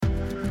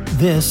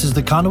This is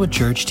the Conduit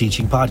Church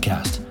Teaching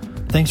Podcast.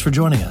 Thanks for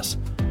joining us.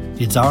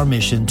 It's our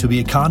mission to be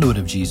a conduit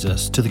of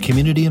Jesus to the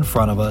community in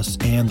front of us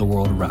and the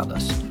world around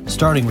us,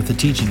 starting with the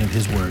teaching of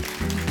His Word.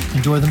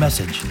 Enjoy the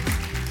message.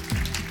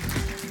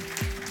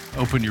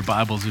 Open your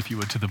Bibles, if you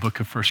would, to the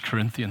book of 1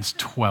 Corinthians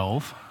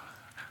 12.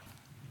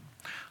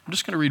 I'm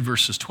just going to read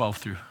verses 12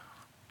 through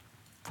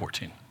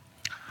 14.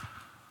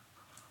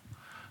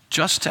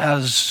 Just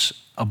as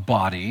a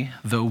body,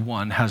 though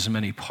one, has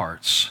many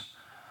parts,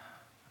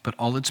 but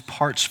all its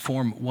parts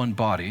form one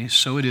body,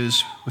 so it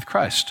is with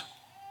Christ.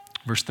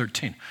 Verse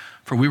 13,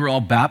 for we were all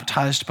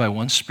baptized by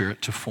one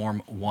Spirit to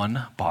form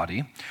one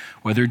body,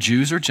 whether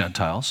Jews or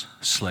Gentiles,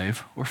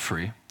 slave or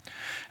free,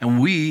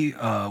 and we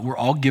were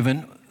all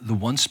given the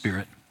one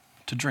Spirit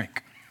to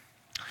drink.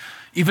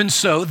 Even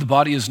so, the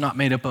body is not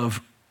made up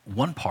of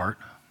one part,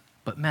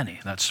 but many.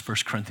 That's 1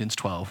 Corinthians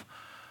 12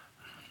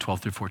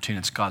 through 14.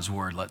 It's God's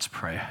word. Let's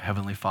pray.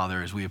 Heavenly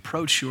Father, as we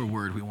approach your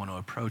word, we want to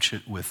approach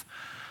it with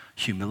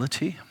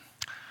humility,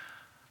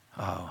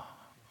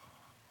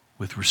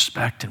 with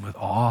respect and with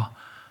awe,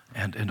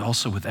 and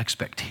also with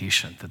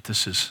expectation that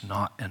this is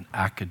not an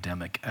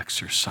academic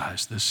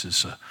exercise. This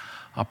is an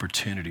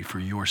opportunity for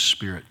your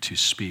Spirit to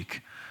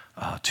speak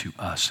to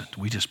us. And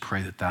we just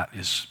pray that that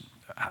is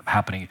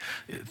happening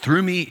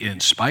through me, in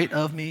spite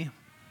of me,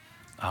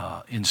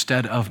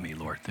 instead of me,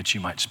 Lord, that you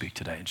might speak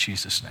today. In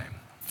Jesus'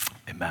 name,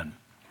 amen.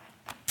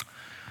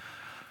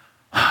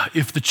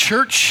 If the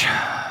church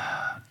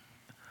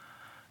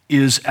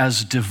is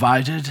as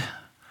divided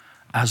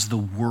as the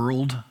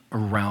world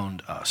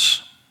around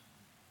us,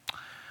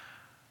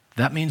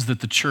 that means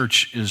that the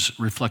church is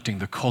reflecting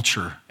the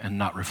culture and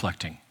not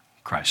reflecting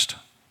Christ.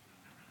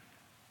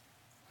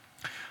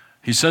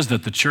 He says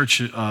that the church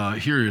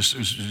here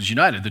is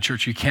united. The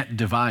church, you can't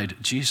divide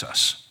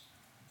Jesus.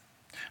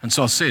 And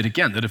so I'll say it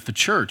again, that if the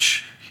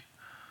church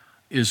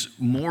is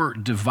more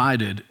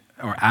divided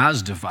or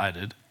as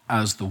divided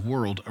as the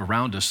world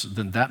around us,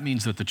 then that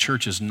means that the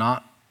church is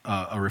not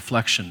a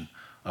reflection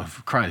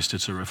of Christ.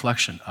 It's a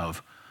reflection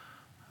of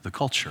the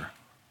culture.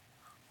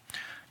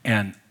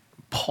 And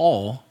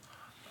Paul,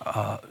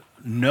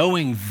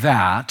 knowing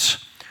that,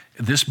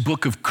 this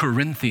book of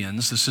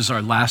Corinthians, this is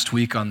our last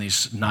week on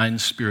these 9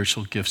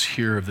 spiritual gifts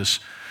here of this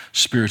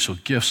spiritual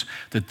gifts,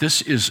 that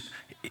this is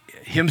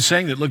him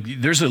saying that, look,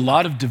 there's a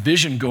lot of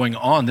division going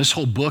on. This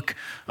whole book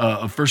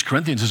of 1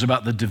 Corinthians is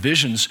about the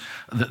divisions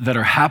that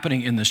are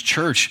happening in this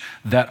church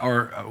that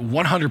are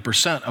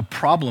 100% a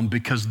problem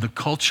because the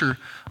culture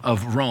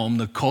of Rome,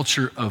 the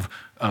culture of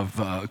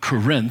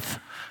Corinth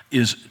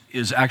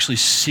is actually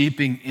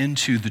seeping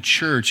into the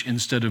church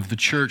instead of the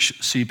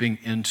church seeping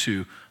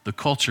into the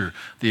culture,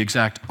 the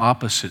exact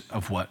opposite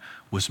of what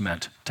was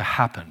meant to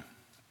happen.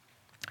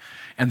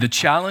 And the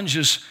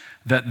challenges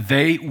that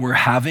they were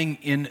having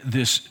in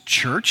this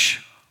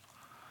church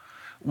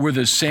were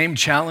the same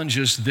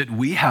challenges that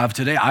we have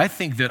today. I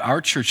think that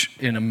our church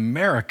in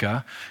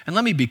America, and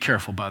let me be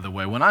careful, by the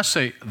way, when I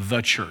say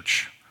the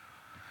church,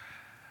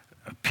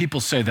 people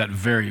say that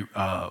very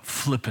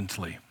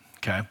flippantly,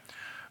 okay?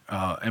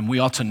 And we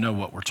ought to know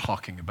what we're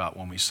talking about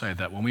when we say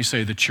that. When we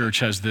say the church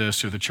has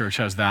this or the church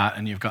has that,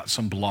 and you've got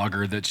some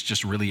blogger that's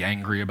just really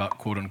angry about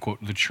quote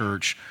unquote the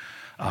church,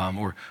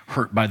 or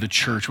hurt by the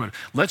church.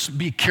 Let's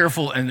be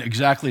careful and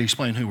exactly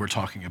explain who we're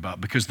talking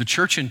about, because the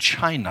church in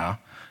China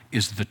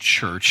is the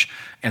church,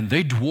 and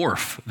they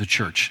dwarf the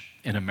church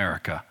in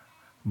America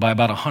by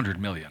about 100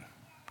 million,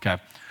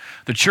 okay?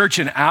 The church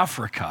in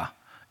Africa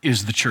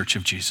is the church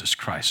of Jesus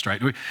Christ,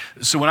 right?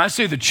 So when I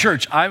say the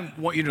church, I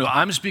want you to know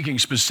I'm speaking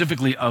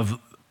specifically of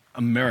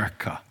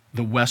America,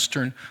 the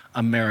Western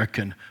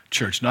American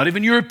church, not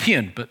even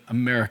European, but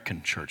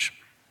American church.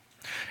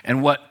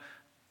 And what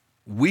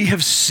we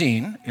have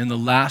seen in the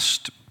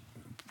last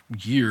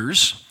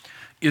years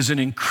is an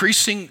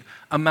increasing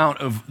amount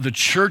of the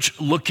church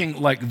looking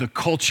like the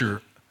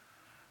culture,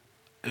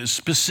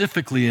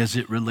 specifically as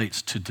it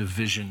relates to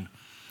division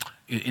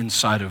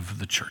inside of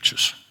the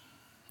churches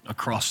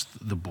across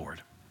the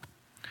board.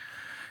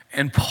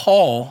 And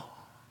Paul,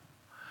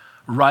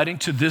 writing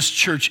to this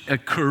church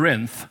at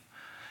Corinth,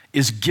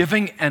 is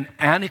giving an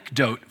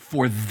anecdote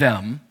for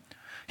them.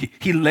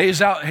 He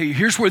lays out, hey,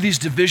 here's where these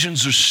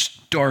divisions are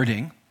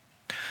starting.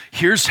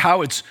 Here's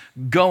how it's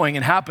going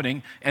and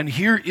happening. And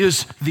here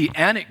is the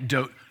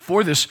anecdote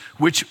for this,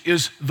 which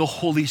is the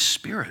Holy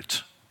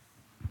Spirit.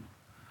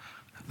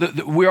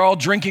 We're all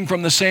drinking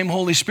from the same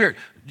Holy Spirit.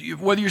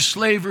 Whether you're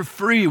slave or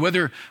free,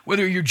 whether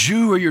you're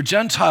Jew or you're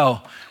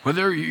Gentile,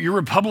 whether you're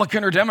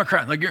Republican or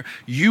Democrat, like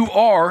you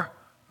are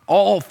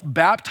all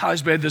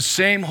baptized by the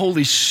same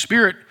Holy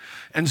Spirit.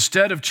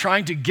 Instead of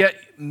trying to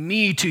get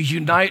me to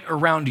unite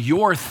around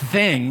your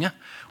thing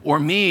or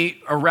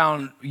me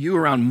around you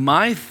around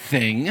my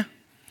thing,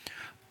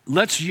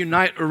 let's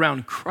unite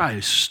around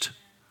Christ,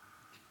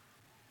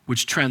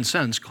 which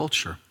transcends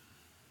culture.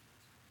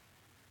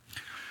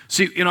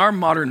 See, in our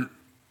modern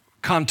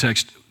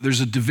context, there's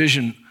a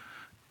division.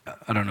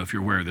 I don't know if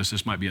you're aware of this.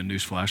 This might be a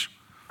newsflash.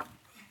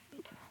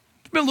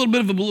 There's been a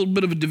little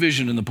bit of a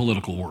division in the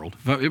political world.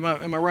 Am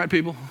I right,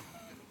 people?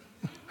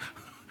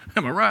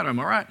 Am I right? Am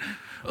I right?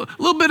 A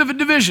little bit of a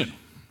division.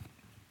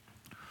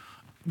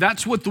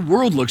 That's what the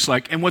world looks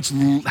like. And what's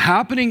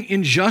happening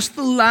in just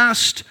the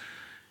last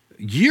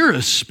year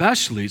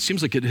especially, it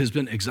seems like it has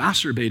been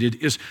exacerbated,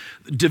 is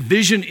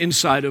division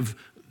inside of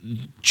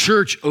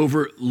church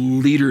over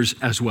leaders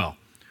as well.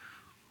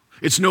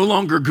 It's no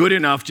longer good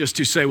enough just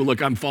to say, well,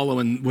 look, I'm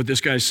following what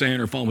this guy's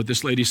saying or following what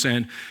this lady's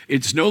saying.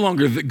 It's no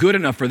longer good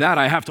enough for that.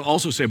 I have to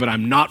also say, but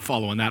I'm not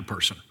following that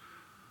person.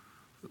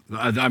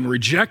 I'm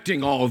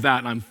rejecting all of that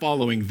and I'm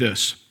following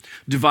this.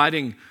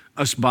 Dividing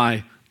us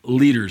by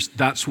leaders.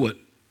 That's what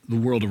the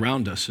world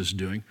around us is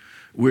doing.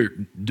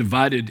 We're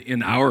divided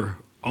in our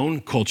own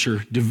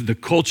culture. The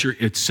culture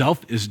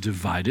itself is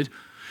divided.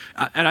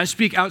 And I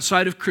speak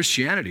outside of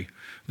Christianity.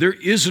 There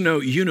is no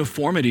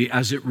uniformity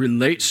as it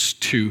relates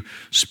to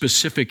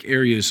specific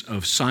areas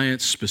of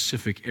science,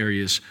 specific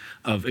areas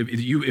of,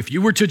 if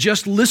you were to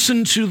just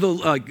listen to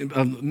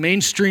the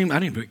mainstream, I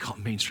don't even call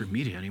it mainstream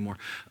media anymore,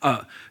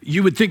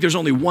 you would think there's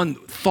only one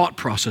thought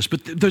process,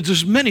 but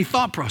there's many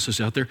thought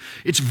processes out there.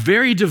 It's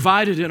very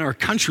divided in our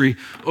country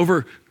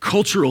over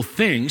cultural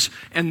things,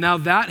 and now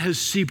that has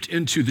seeped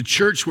into the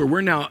church where we're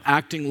now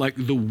acting like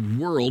the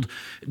world,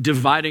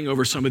 dividing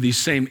over some of these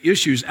same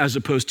issues as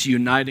opposed to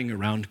uniting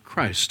around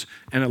Christ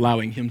and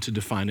allowing him to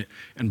define it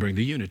and bring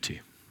the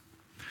unity.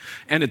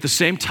 And at the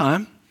same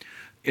time,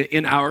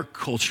 in our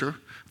culture,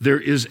 there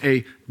is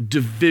a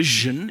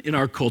division in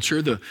our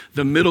culture.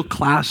 The middle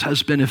class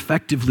has been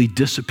effectively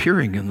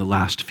disappearing in the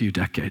last few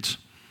decades.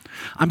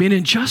 I mean,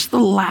 in just the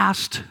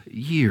last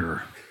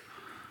year,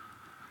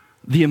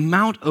 the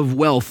amount of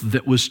wealth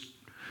that was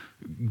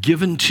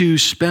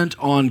spent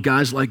on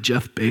guys like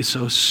Jeff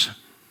Bezos.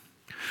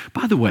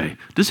 By the way,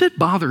 does it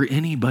bother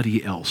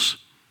anybody else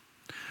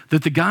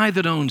that the guy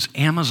that owns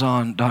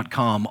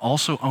Amazon.com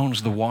also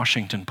owns the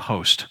Washington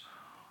Post?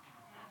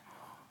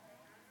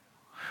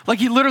 Like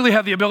he literally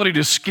had the ability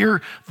to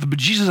scare the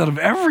bejesus out of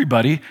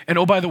everybody. And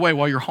oh, by the way,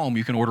 while you're home,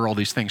 you can order all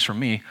these things from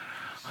me.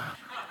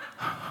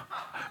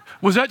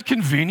 Was that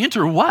convenient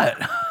or what?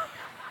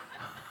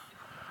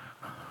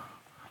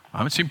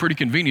 It seemed pretty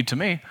convenient to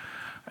me.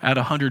 Add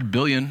 $100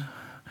 billion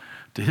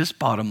to his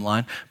bottom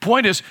line.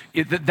 Point is,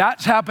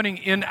 that's happening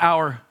in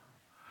our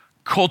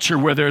culture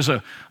where there's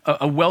a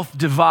wealth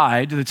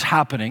divide that's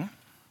happening.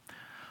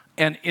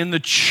 And in the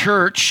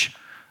church,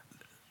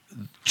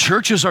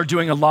 churches are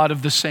doing a lot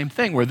of the same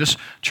thing, where this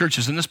church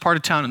is in this part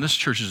of town and this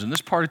church is in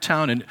this part of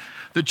town, and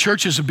the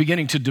churches are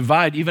beginning to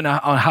divide even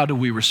on how do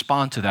we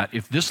respond to that.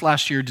 If this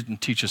last year didn't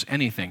teach us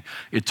anything,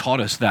 it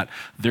taught us that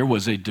there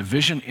was a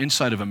division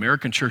inside of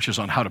American churches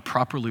on how to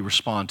properly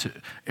respond to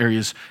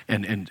areas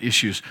and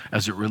issues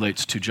as it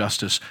relates to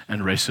justice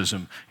and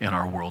racism in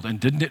our world. And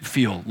didn't it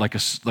feel like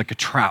a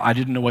trap? I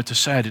didn't know what to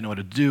say, I didn't know what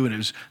to do,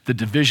 and the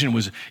division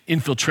was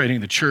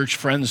infiltrating the church.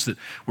 Friends that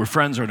were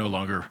friends are no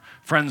longer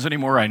friends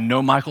anymore. I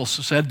know Michael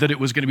said that it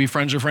was going to be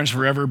friends are friends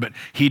forever, but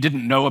he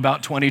didn't know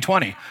about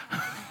 2020.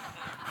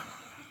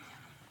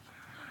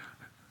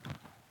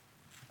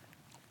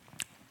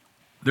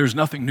 There's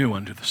nothing new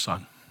under the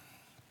sun.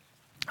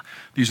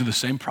 These are the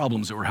same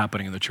problems that were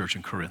happening in the church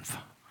in Corinth.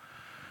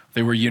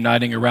 They were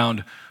uniting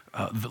around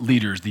the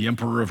leaders, the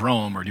emperor of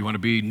Rome, or do you want to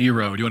be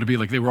Nero? Do you want to be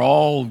like, they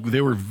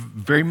were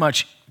very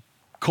much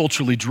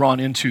culturally drawn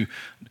into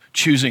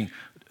choosing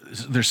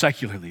their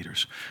secular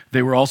leaders.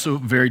 They were also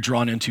very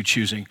drawn into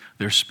choosing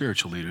their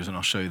spiritual leaders, and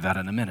I'll show you that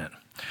in a minute.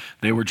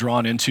 They were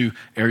drawn into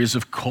areas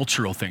of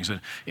cultural things.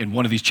 And in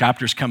one of these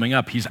chapters coming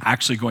up, he's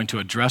actually going to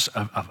address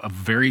a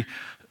very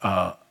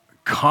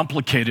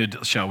complicated,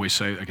 shall we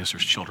say, I guess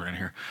there's children in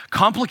here,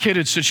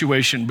 complicated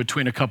situation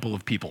between a couple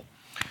of people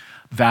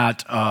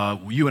that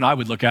you and I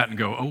would look at and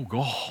go,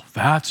 oh,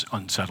 that's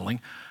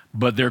unsettling.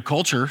 But their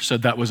culture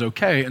said that was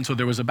okay, and so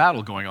there was a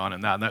battle going on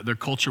in that. And that their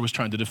culture was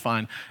trying to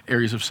define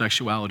areas of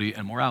sexuality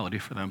and morality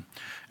for them.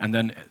 And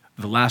then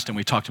the last, and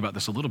we talked about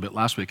this a little bit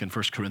last week in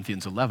 1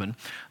 Corinthians 11,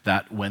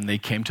 that when they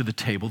came to the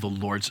table, the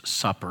Lord's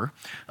Supper,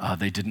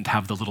 they didn't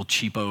have the little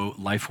cheapo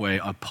Lifeway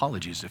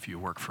apologies if you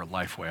work for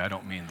Lifeway. I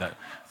don't mean that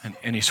in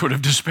any sort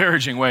of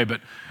disparaging way,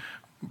 but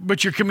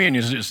your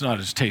communion is not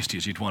as tasty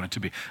as you'd want it to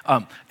be.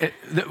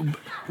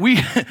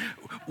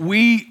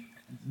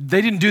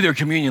 They didn't do their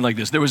communion like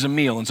this. There was a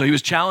meal. And so he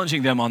was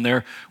challenging them on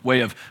their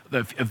way of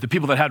the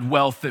people that had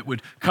wealth that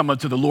would come up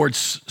to the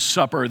Lord's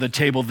Supper, the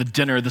table, the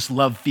dinner, this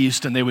love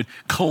feast, and they would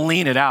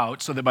clean it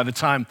out so that by the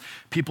time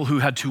people who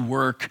had to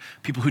work,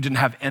 people who didn't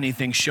have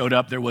anything showed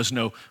up, there was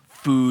no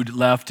food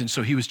left. And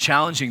so he was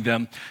challenging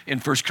them in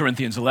 1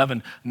 Corinthians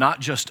 11,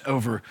 not just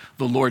over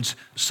the Lord's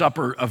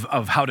Supper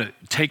of how to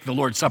take the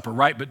Lord's Supper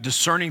right, but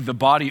discerning the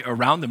body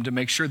around them to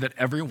make sure that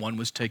everyone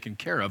was taken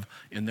care of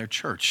in their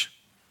church.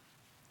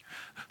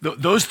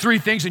 Those three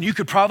things, and you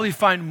could probably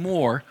find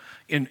more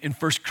in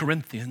 1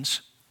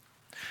 Corinthians,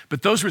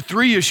 but those were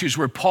three issues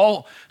where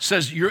Paul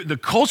says the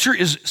culture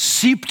is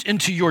seeped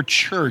into your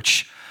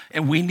church,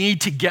 and we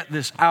need to get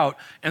this out.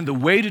 And the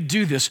way to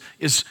do this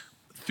is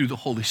through the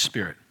Holy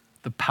Spirit,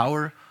 the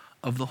power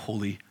of the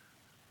Holy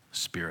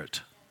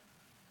Spirit.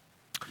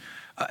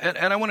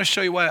 And I want to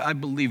show you why I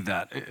believe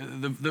that.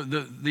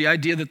 The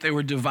idea that they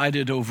were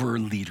divided over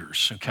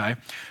leaders, okay?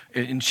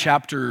 In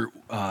chapter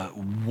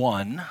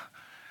 1,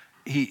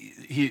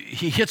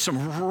 he hits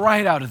them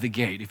right out of the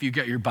gate. If you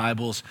get your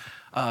Bibles,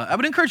 I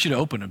would encourage you to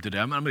open them today.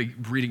 I'm going to be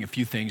reading a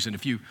few things, and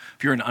if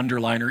you're an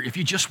underliner, if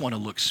you just want to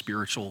look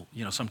spiritual,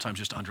 sometimes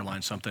just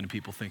underline something and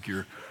people think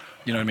you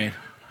know what I mean?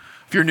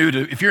 If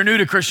you're new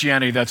to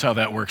Christianity, that's how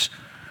that works.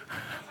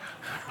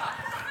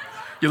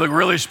 You look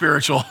really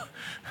spiritual.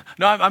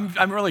 No,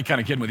 I'm really kind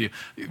of kidding with you.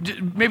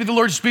 Maybe the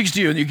Lord speaks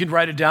to you and you can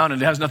write it down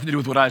and it has nothing to do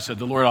with what I said.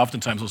 The Lord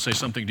oftentimes will say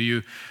something to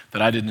you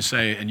that I didn't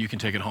say and you can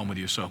take it home with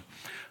you.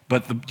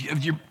 But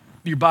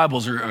your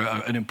Bibles are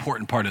an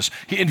important part of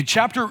this. In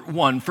chapter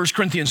 1, 1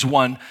 Corinthians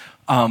 1,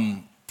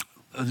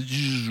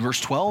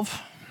 verse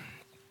 12,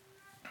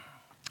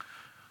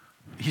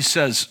 he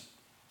says,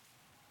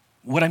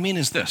 what I mean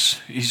is this.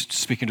 He's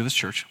speaking to this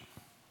church.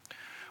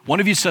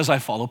 One of you says, I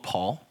follow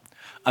Paul.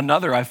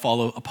 Another, I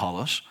follow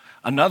Apollos.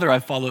 Another, I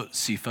follow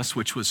Cephas,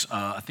 which was,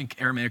 I think,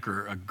 Aramaic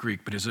or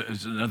Greek, but is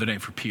another name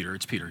for Peter.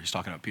 It's Peter. He's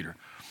talking about Peter.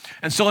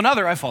 And still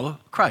another, I follow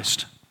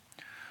Christ.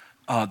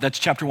 That's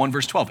chapter 1,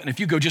 verse 12. And if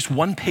you go just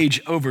one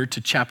page over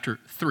to chapter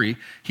 3,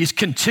 he's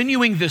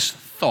continuing this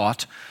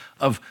thought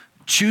of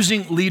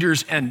choosing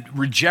leaders and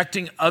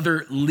rejecting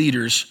other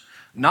leaders,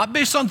 not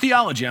based on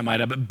theology, I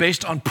might add, but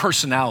based on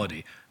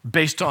personality,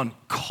 based on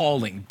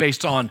calling,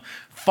 based on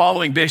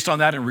following based on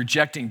that and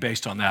rejecting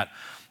based on that.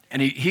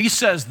 And he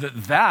says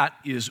that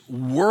is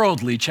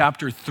worldly,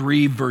 chapter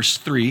 3, verse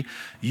 3.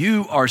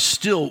 You are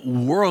still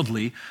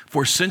worldly,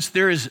 for since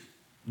there is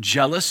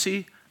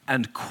jealousy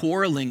and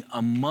quarreling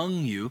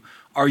among you,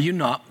 are you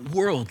not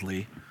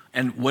worldly?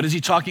 And what is he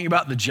talking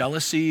about? The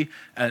jealousy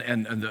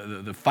and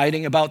the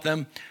fighting about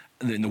them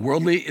in the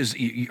worldly is,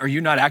 are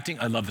you not acting,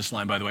 I love this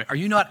line, by the way, are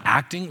you not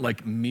acting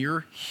like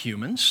mere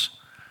humans?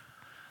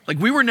 Like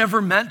we were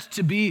never meant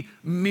to be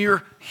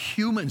mere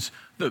humans.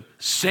 The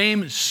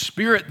same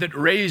Spirit that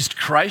raised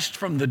Christ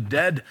from the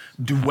dead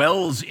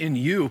dwells in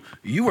you.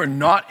 You are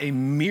not a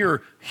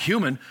mere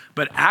human,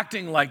 but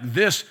acting like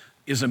this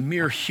is a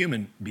mere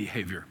human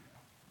behavior.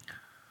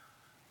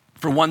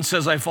 For one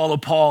says, I follow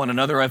Paul, and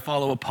another, I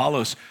follow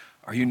Apollos.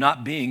 Are you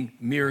not being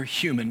mere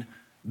human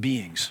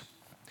beings?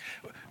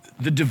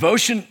 The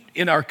devotion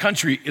in our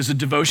country is a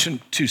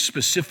devotion to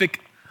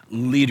specific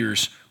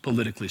leaders,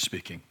 politically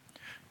speaking.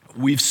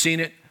 We've seen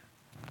it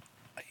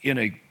in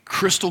a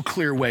crystal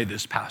clear way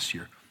this past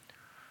year.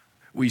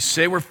 We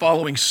say we're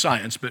following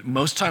science, but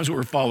most times what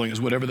we're following is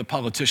whatever the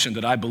politician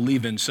that I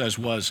believe in says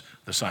was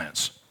the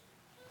science.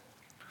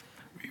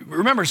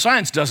 Remember,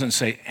 science doesn't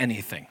say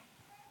anything.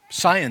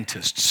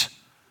 Scientists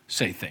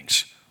say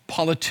things.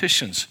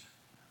 Politicians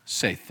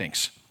say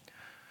things.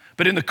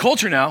 But in the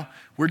culture now,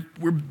 we're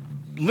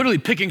literally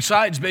picking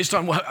sides based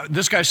on what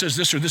this guy says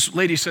this or this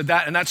lady said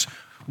that, and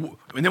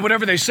then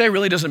whatever they say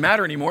really doesn't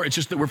matter anymore. It's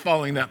just that we're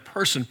following that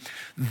person.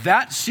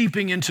 That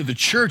seeping into the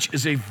church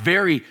is a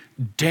very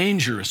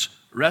dangerous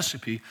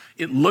recipe.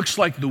 It looks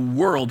like the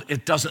world.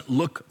 It doesn't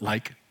look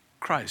like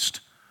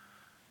Christ.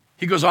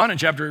 He goes on in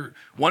chapter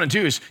 1 and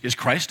 2, is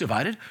Christ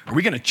divided? Are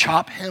we going to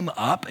chop him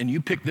up and you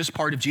pick this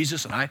part of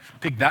Jesus and I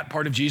pick that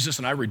part of Jesus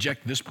and I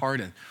reject this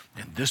part and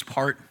this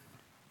part?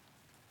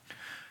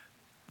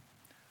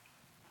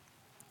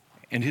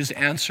 And his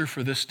answer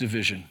for this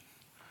division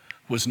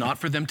was not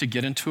for them to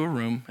get into a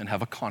room and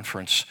have a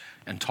conference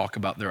and talk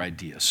about their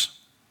ideas.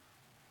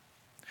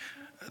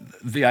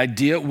 The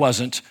idea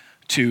wasn't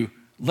to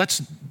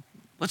let's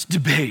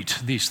debate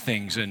these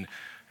things and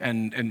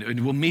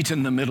we'll meet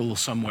in the middle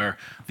somewhere.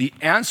 The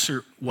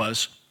answer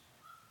was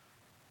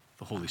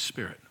the Holy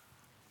Spirit.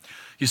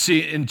 You see,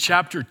 in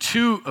chapter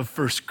 2 of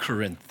 1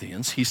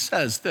 Corinthians, he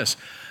says this,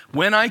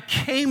 when I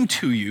came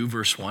to you,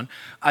 verse 1,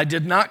 I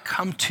did not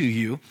come to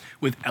you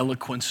with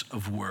eloquence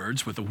of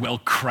words, with a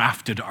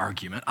well-crafted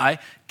argument. I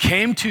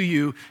came to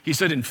you, he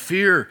said, in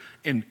fear,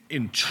 in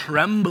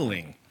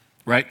trembling,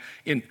 right?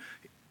 In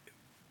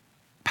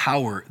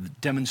power, the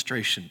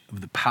demonstration of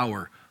the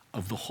power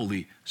of the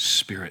Holy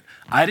Spirit.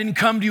 I didn't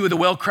come to you with a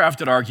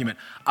well-crafted argument.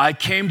 I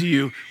came to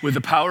you with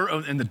the power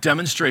and the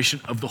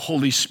demonstration of the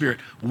Holy Spirit.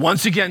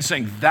 Once again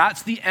saying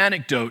that's the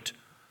antidote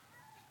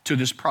to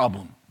this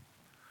problem.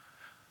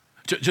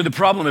 To the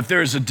problem, if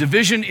there is a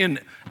division in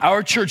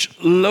our church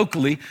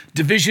locally,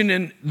 division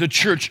in the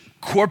church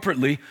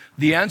corporately,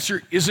 the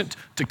answer isn't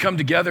to come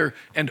together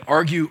and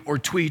argue or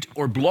tweet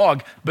or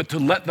blog, but to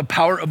let the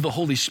power of the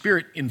Holy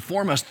Spirit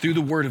inform us through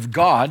the Word of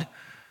God,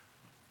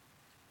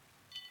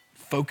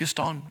 focused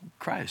on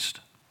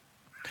Christ.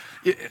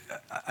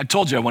 I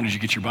told you I wanted you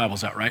to get your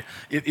Bibles out, right?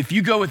 If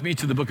you go with me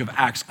to the book of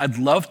Acts, I'd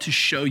love to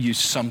show you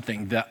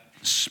something that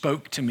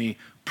spoke to me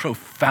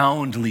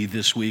profoundly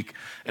this week,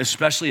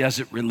 especially as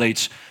it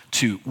relates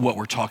to what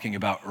we're talking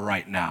about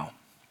right now.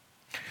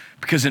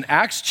 Because in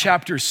Acts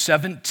chapter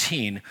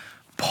 17,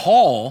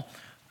 Paul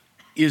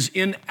is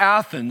in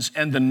Athens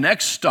and the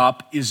next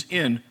stop is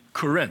in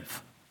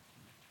Corinth.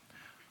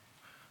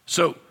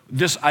 So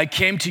this, I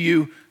came to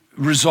you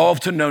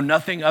resolved to know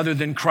nothing other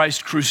than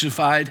Christ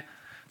crucified,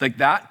 like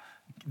that,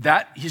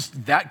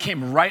 that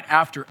came right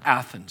after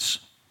Athens.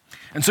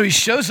 And so he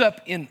shows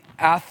up in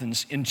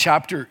Athens in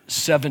chapter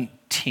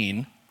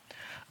 17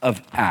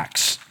 of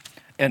Acts.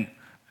 And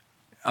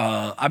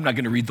I'm not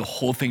going to read the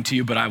whole thing to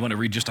you, but I want to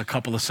read just a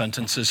couple of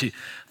sentences.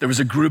 There was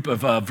a group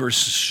of,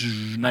 verse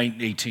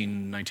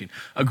 19,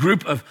 a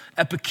group of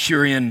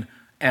Epicurean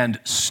and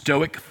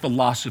Stoic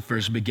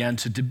philosophers began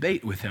to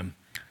debate with him.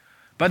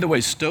 By the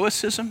way,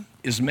 Stoicism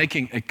is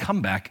making a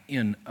comeback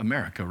in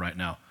America right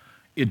now.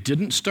 It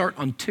didn't start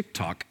on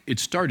TikTok. It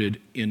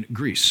started in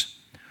Greece.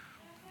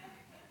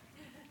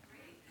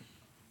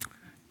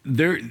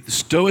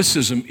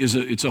 Stoicism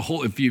it's a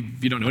whole, if you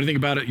don't know anything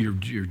about it,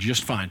 you're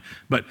just fine.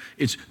 But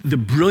it's the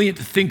brilliant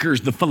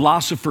thinkers, the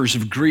philosophers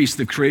of Greece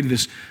that created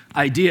this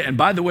idea. And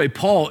by the way,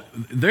 Paul,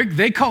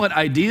 they call it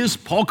ideas.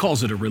 Paul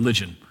calls it a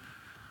religion.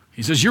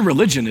 He says, your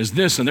religion is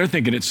this, and they're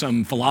thinking it's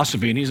some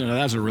philosophy, and he's like,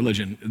 that's a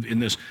religion in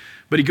this.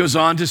 But he goes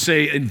on to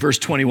say in verse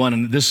 21,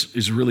 and this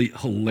is really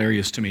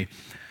hilarious to me,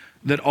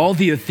 that all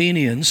the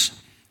Athenians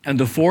and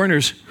the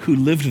foreigners who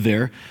lived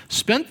there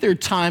spent their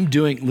time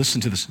doing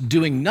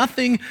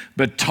nothing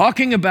but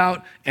talking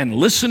about and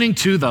listening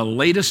to the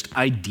latest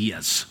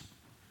ideas.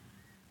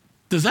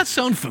 Does that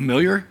sound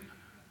familiar?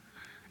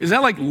 Is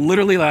that like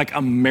literally like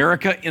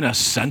America in a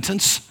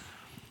sentence?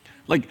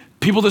 Like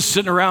people just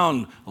sitting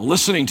around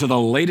listening to the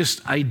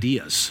latest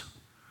ideas.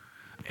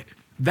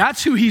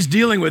 That's who he's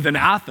dealing with in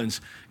Athens.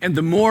 And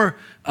the more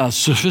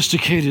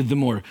sophisticated, the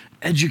more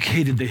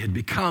educated they had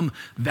become,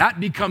 that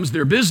becomes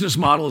their business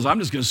model is I'm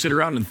just going to sit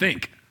around and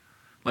think.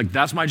 Like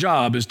that's my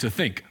job is to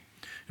think.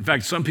 In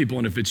fact, some people,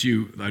 and if it's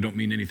you, I don't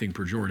mean anything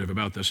pejorative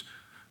about this.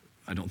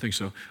 I don't think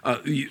so.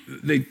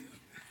 They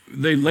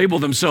label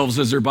themselves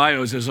as their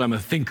bios as I'm a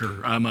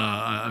thinker. I'm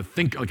a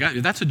thinker. Like,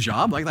 that's a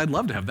job. Like I'd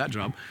love to have that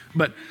job.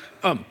 But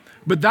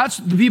that's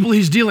the people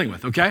he's dealing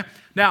with, okay?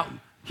 Now,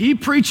 he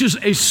preaches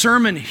a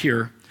sermon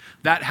here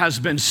that has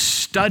been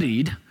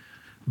studied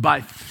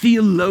by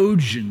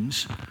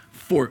theologians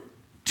for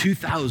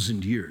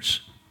 2,000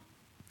 years.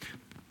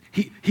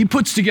 He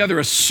puts together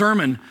a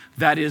sermon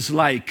that is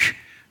like,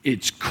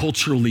 it's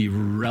culturally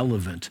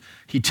relevant.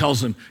 He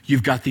tells them,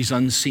 you've got these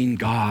unseen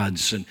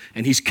gods,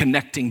 and he's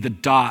connecting the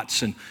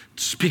dots, and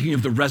speaking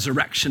of the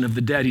resurrection of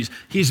the dead,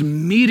 he's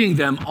meeting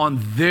them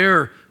on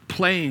their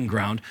playing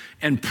ground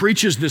and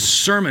preaches this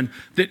sermon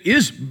that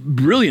is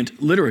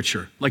brilliant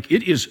literature. Like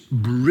it is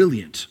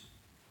brilliant.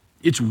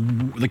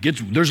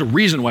 There's a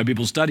reason why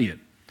people study it.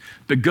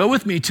 But go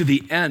with me to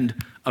the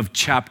end of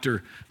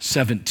chapter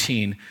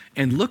 17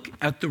 and look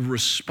at the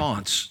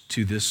response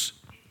to this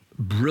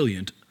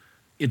brilliant,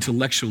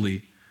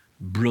 intellectually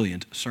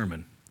brilliant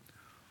sermon.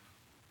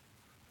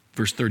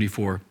 Verse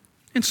 34,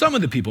 and some of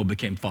the people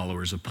became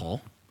followers of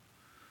Paul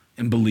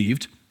and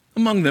believed.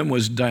 Among them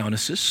was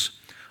Dionysius,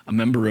 a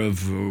member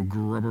of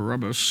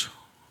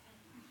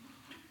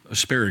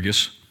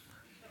asparagus.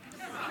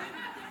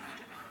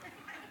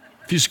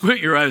 If you squint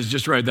your eyes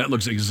just right, that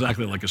looks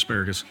exactly like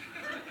asparagus.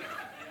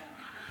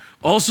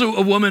 Also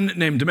a woman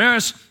named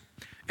Damaris,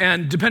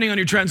 and depending on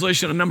your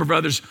translation, a number of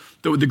others.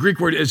 The Greek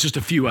word is just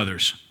a few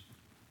others.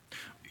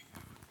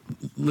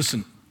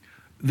 Listen,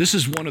 this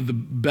is one of the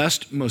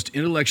best, most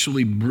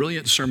intellectually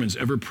brilliant sermons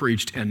ever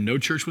preached, and no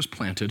church was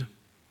planted.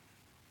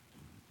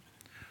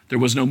 There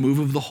was no move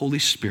of the Holy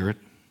Spirit.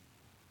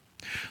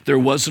 There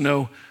was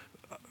no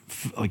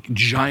like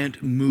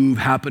giant move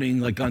happening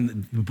like on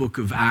the book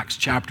of Acts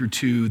chapter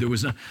 2. There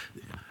was no.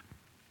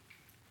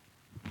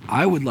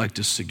 I would like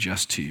to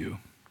suggest to you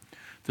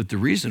that the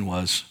reason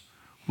was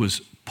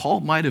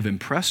Paul might have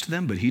impressed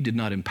them, but he did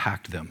not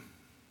impact them.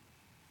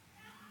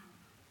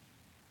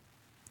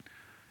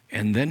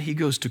 And then he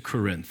goes to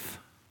Corinth,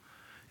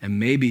 and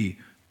maybe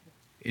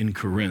in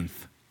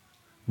Corinth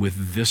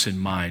with this in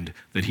mind,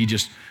 that he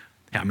just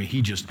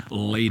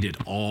laid it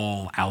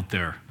all out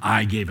there.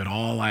 I gave it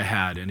all I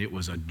had, and it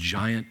was a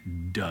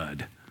giant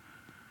dud.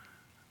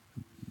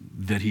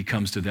 That he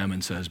comes to them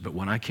and says, but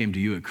when I came to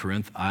you at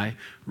Corinth, I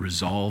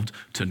resolved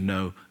to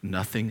know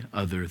nothing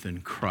other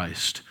than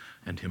Christ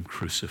and him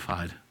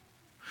crucified.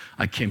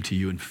 I came to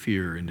you in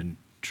fear and in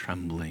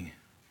trembling.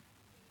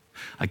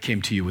 I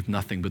came to you with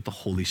nothing but the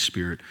Holy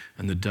Spirit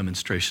and the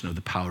demonstration of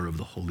the power of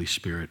the Holy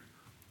Spirit.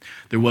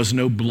 There was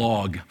no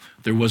blog,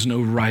 there was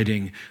no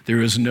writing, there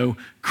is no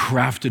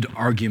crafted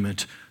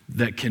argument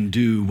that can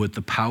do what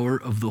the power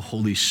of the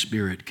Holy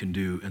Spirit can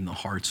do in the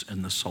hearts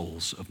and the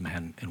souls of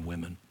men and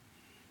women.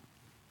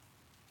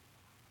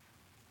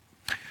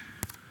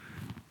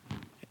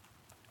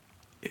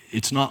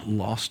 It's not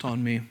lost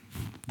on me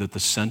that the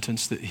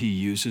sentence that he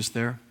uses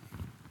there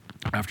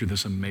after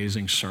this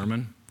amazing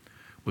sermon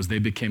was they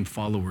became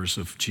followers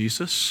of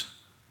Jesus.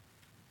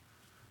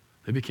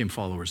 They became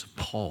followers of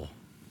Paul.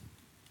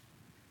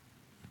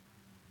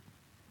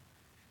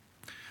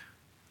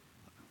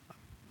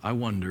 I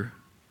wonder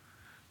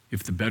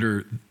if the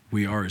better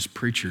we are as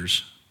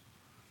preachers,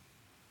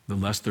 the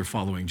less they're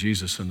following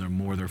Jesus and the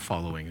more they're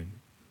following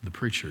the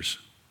preachers.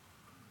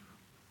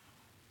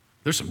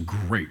 There's some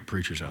great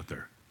preachers out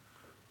there.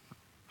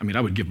 I mean,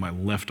 I would give my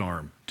left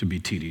arm to be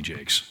T.D.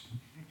 Jakes.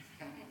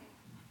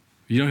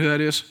 You know who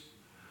that is?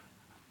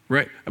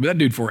 Right? I mean, that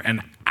dude for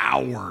an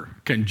hour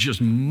can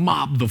just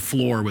mop the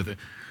floor with it.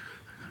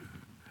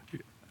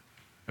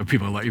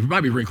 People are like, you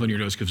might be wrinkling your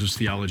nose because it's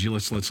theology.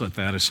 Let's let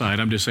that aside.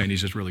 I'm just saying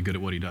he's just really good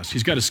at what he does.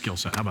 He's got a skill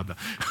set. How about that?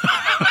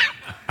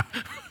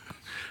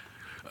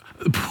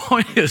 The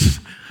point is,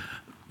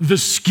 the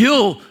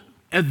skill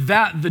at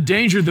that, the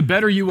danger, the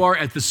better you are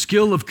at the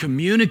skill of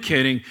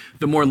communicating,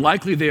 the more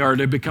likely they are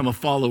to become a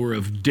follower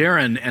of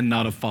Darren and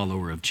not a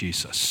follower of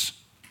Jesus.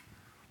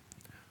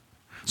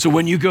 So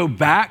when you go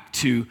back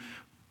to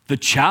the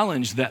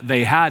challenge that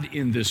they had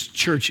in this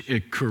church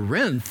at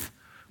Corinth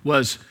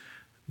was,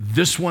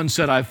 this one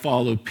said, I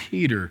follow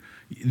Peter.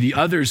 The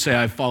others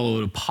say, I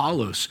followed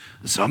Apollos.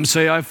 Some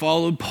say, I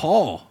followed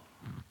Paul.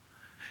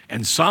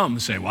 And some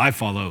say, well, I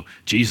follow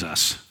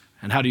Jesus.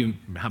 And how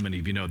many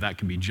of you know that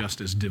can be just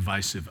as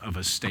divisive of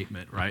a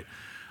statement, right?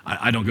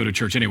 I don't go to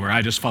church anywhere.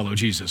 I just follow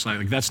Jesus.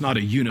 Like, that's not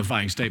a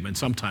unifying statement.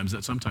 Sometimes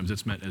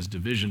it's meant as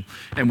division.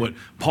 And what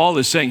Paul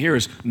is saying here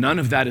is none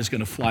of that is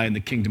going to fly in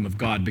the kingdom of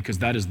God because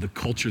that is the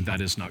culture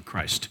that is not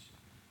Christ.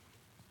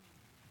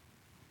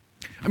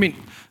 I mean,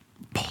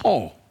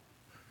 Paul,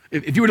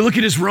 if you were to look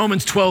at his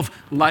Romans 12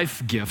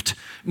 life gift,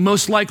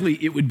 most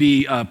likely it would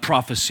be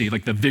prophecy,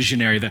 like the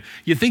visionary.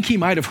 You think he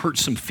might have hurt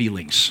some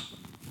feelings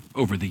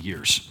over the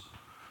years.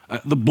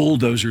 The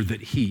bulldozer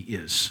that he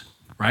is,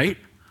 right?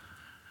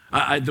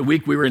 The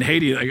week we were in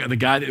Haiti, the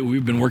guy that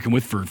we've been working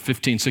with for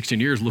 15, 16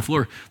 years,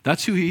 LaFleur,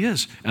 that's who he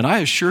is. And I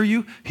assure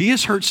you, he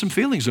has hurt some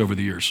feelings over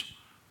the years.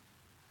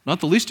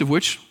 Not the least of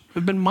which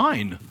have been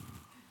mine.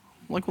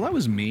 I'm like, well, that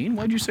was mean.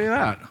 Why'd you say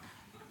that?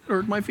 It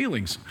hurt my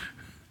feelings.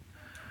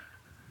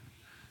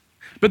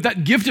 But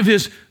that gift of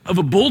his, of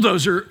a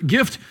bulldozer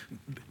gift,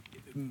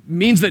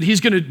 means that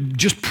he's going to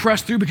just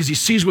press through because he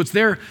sees what's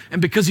there.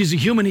 And because he's a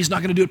human, he's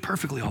not going to do it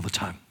perfectly all the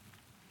time.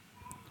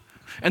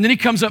 And then he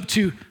comes up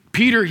to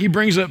Peter, he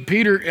brings up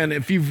Peter, and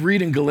if you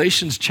read in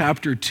Galatians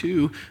chapter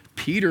 2,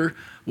 Peter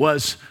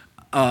was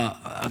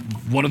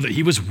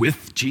he was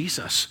with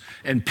Jesus.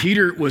 And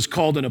Peter was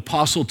called an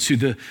apostle to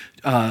the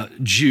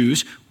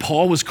Jews.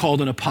 Paul was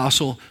called an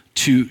apostle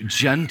to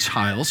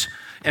Gentiles.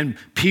 And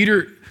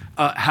Peter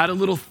had a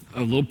little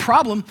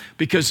problem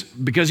because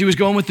he was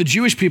going with the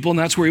Jewish people, and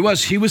that's where he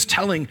was. He was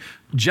telling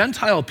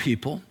Gentile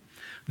people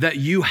that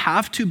you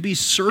have to be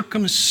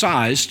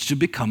circumcised to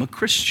become a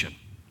Christian.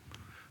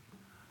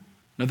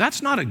 Now,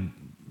 that's not a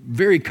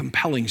very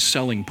compelling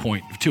selling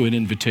point to an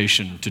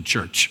invitation to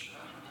church.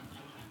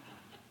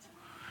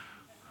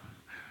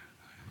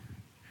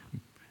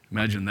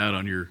 Imagine that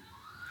on your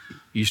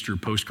Easter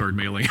postcard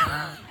mailing.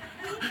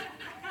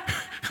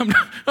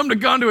 I'm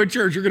gone to a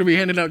church, you're going to be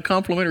handing out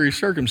complimentary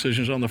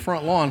circumcisions on the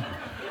front lawn.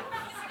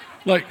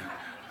 Like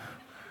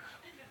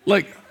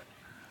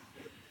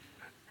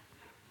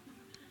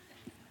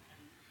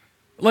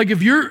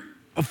if you're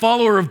a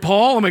follower of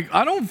Paul, I'm like,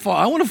 I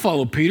want to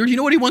follow Peter. You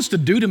know what he wants to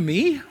do to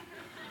me?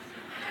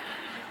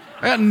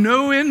 I got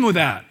no in with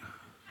that.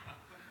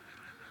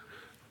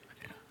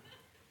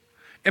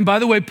 And by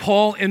the way,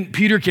 Paul and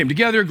Peter came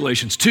together,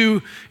 Galatians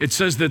 2. It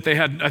says that they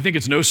had, I think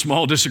it's no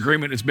small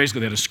disagreement. It's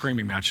basically they had a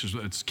screaming match.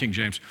 It's King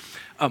James.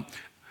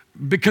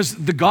 Because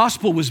the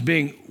gospel was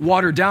being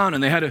watered down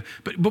and they had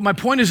but my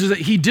point is that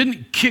he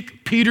didn't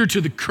kick Peter to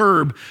the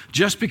curb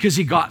just because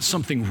he got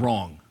something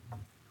wrong.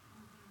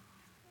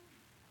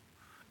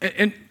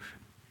 And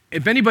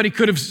if anybody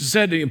could have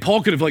said,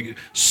 Paul could have like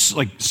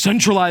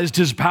centralized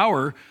his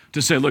power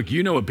to say, look,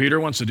 you know what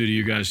Peter wants to do to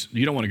you guys.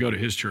 You don't want to go to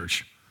his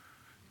church.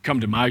 Come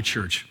to my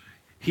church.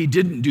 He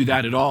didn't do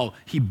that at all.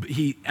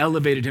 He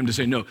elevated him to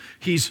say, no,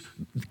 he's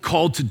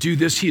called to do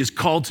this. He is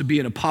called to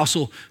be an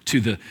apostle to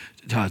the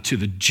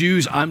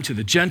Jews. I'm to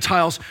the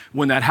Gentiles.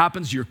 When that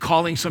happens, your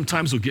calling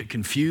sometimes will get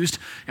confused.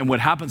 And what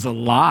happens a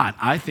lot,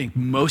 I think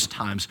most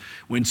times,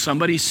 when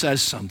somebody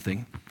says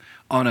something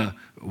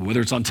whether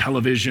it's on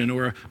television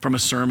or from a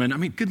sermon, I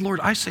mean, good Lord,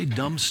 I say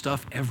dumb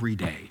stuff every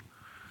day.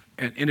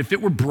 And if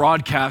it were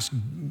broadcast,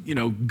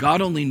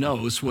 God only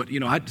knows what,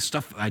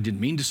 stuff I didn't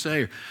mean to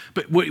say.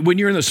 But when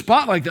you're in the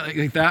spotlight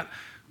like that,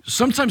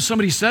 sometimes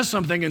somebody says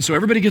something, and so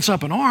everybody gets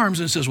up in arms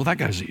and says, well, that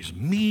guy's he's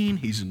mean,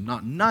 he's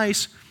not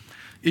nice.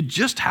 It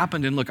just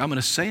happened, and look, I'm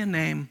going to say a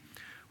name.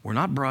 We're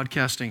not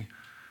broadcasting.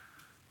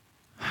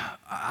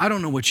 I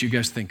don't know what you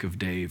guys think of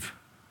Dave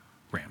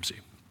Ramsey.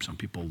 Some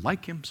people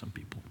like him, some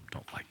people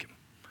don't like him.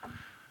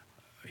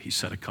 He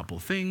said a couple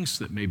of things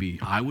that maybe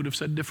I would have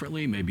said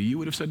differently, maybe you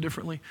would have said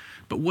differently.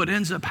 But what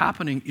ends up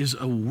happening is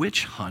a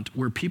witch hunt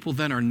where people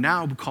then are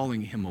now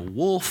calling him a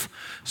wolf,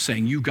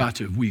 saying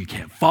we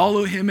can't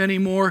follow him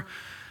anymore.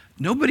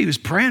 Nobody was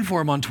praying for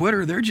him on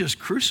Twitter. They're just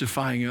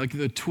crucifying him. Like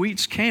the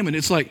tweets came, and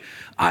it's like,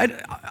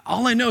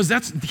 all I know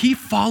is he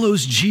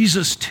follows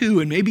Jesus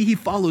too, and maybe he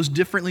follows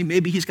differently.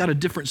 Maybe he's got a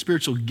different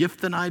spiritual gift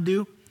than I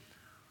do.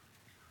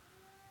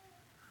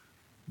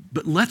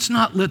 But let's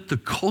not let the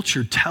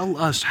culture tell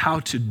us how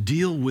to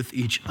deal with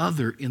each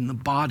other in the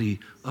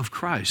body of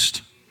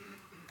Christ.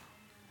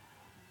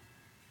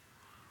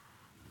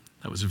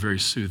 That was very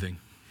soothing.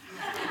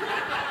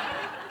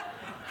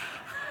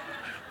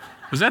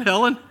 Was that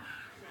Helen?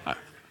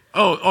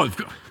 Of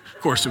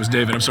course it was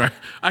David. I'm sorry.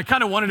 I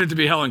kind of wanted it to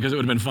be Helen because it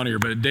would have been funnier,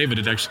 but David,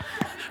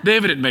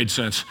 it made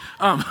sense.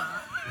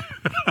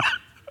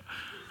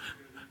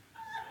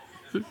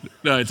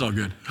 No, it's all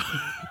good.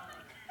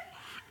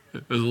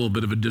 It was a little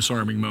bit of a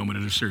disarming moment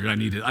in a series.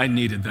 I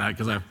needed that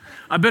because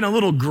I've been a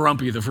little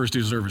grumpy the first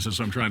two services,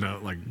 so I'm trying to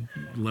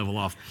level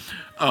off.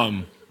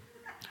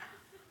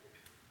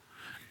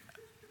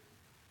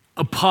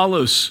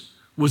 Apollos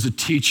was a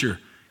teacher.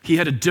 He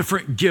had a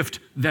different gift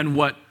than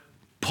what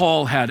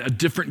Paul had, a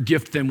different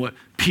gift than what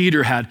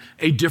Peter had,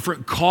 a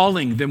different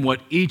calling than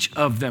what each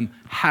of them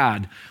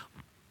had.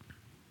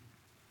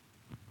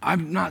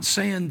 I'm not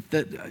saying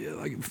that,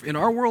 in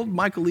our world,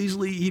 Michael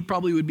Easley, he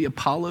probably would be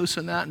Apollos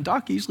in that. And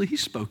Doc Easley, he's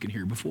spoken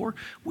here before.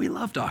 We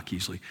love Doc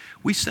Easley.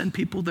 We send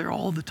people there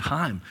all the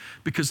time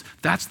because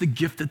that's the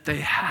gift that they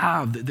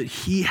have, that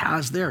he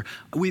has there.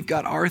 We've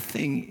got our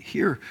thing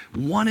here.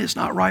 One is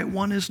not right,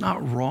 one is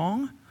not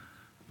wrong.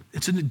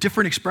 It's a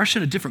different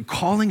expression, a different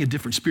calling, a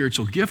different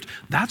spiritual gift.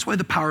 That's why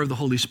the power of the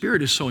Holy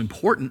Spirit is so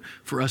important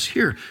for us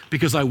here.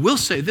 Because I will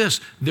say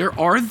this, there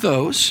are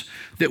those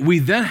that we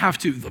then have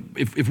to,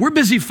 if we're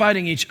busy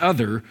fighting each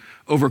other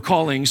over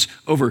callings,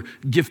 over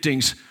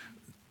giftings,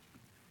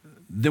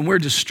 then we're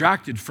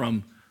distracted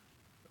from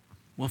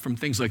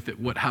things like that.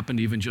 What happened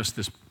even just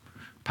this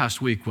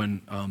past week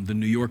when the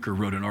New Yorker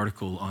wrote an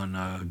article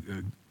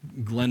on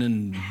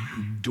Glennon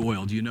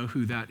Doyle. Do you know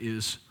who that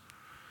is?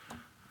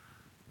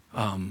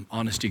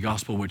 Honesty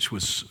Gospel, which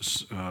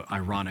was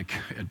ironic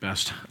at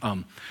best.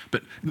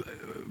 But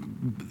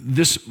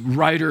this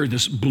writer,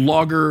 this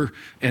blogger,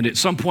 and at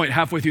some point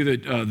halfway through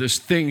this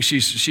thing, she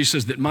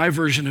says that my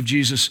version of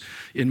Jesus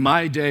in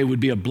my day would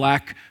be a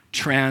black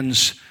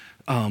trans,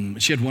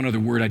 she had one other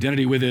word,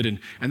 identity with it,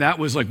 and that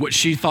was like what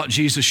she thought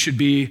Jesus should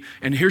be.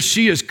 And here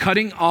she is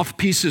cutting off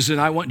pieces, and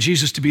I want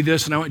Jesus to be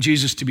this, and I want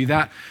Jesus to be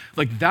that.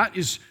 Like that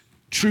is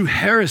true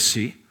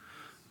heresy.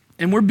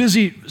 And we're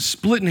busy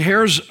splitting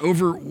hairs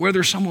over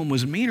whether someone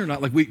was mean or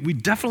not. Like we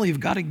definitely have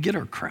got to get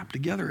our crap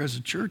together as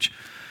a church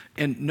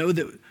and know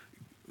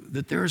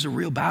that there is a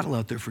real battle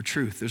out there for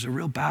truth. There's a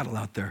real battle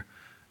out there.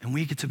 And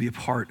we get to be a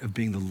part of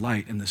being the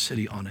light in the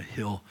city on a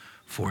hill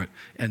for it.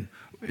 And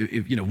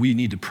we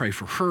need to pray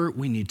for her.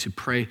 We need to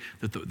pray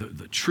that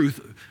the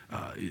truth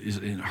is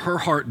in her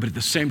heart, but at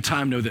the same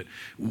time know that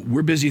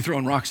we're busy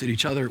throwing rocks at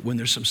each other when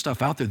there's some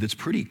stuff out there that's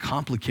pretty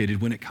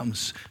complicated when it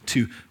comes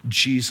to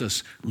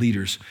Jesus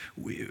leaders.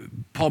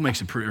 John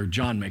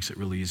makes it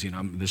really easy,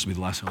 and this will be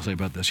the last thing I'll say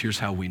about this. Here's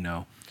how we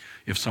know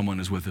if someone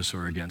is with us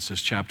or against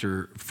us.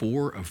 Chapter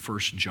 4 of 1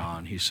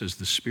 John, he says,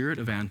 the spirit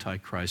of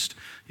Antichrist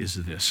is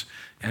this: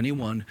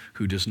 anyone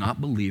who does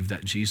not believe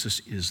that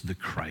Jesus is the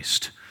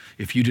Christ.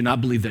 If you do not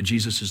believe that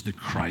Jesus is the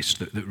Christ,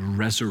 the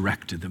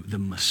resurrected, the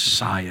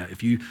Messiah,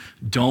 if you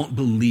don't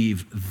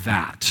believe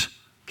that,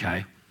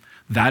 okay,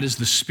 that is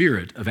the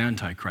spirit of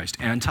Antichrist.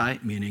 Anti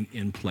meaning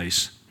in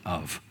place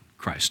of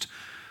Christ.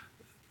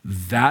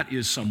 That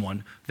is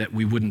someone that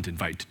we wouldn't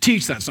invite to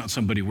teach. That's not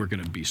somebody we're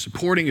going to be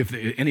supporting if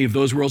any of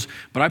those worlds.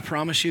 But I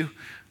promise you,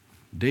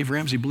 Dave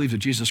Ramsey believed that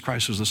Jesus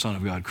Christ was the Son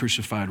of God,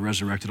 crucified,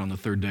 resurrected on the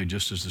third day,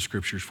 just as the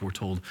scriptures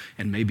foretold.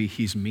 And maybe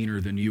he's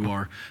meaner than you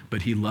are,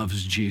 but he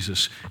loves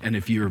Jesus. And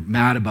if you're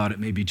mad about it,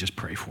 maybe just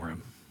pray for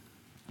him.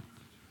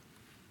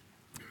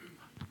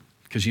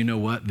 Because you know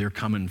what? They're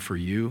coming for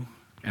you,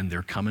 and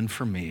they're coming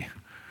for me.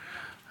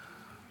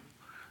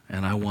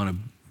 And I want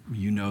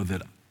you know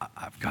that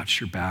I've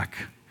got your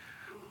back.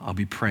 I'll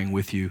be praying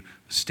with you,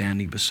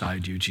 standing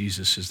beside you.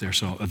 Jesus is there.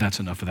 So that's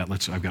enough of that.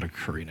 I've got to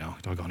hurry now.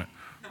 Doggone it.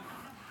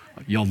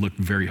 Y'all look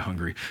very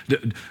hungry.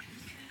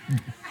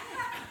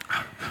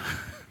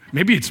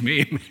 Maybe it's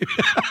me.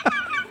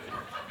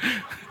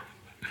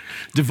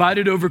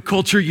 Divided over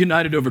culture,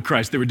 united over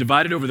Christ. They were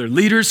divided over their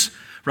leaders,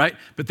 right?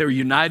 But they were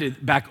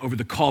united back over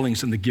the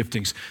callings and the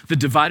giftings. The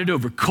divided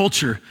over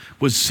culture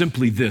was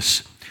simply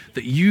this: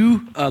 that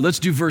let's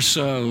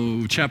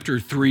do chapter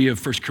 3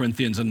 of 1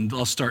 Corinthians, and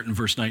I'll start in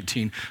verse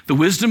 19. The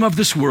wisdom of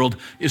this world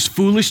is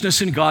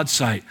foolishness in God's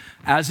sight.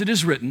 As it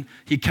is written,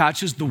 he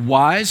catches the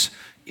wise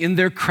in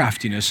their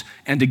craftiness.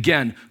 And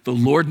again, the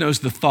Lord knows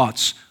the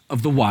thoughts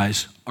of the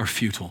wise are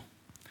futile.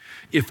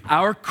 If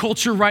our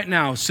culture right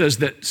now says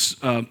that,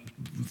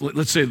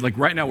 let's say like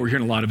right now we're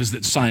hearing a lot of is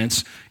that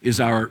science is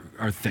our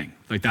thing.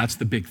 Like that's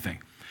the big thing.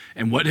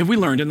 And what have we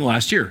learned in the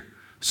last year?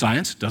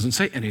 Science doesn't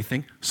say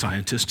anything,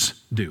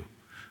 scientists do.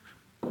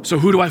 So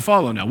who do I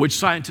follow now? Which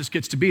scientist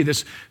gets to be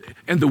this?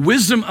 And the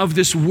wisdom of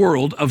this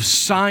world, of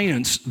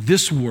science,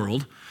 this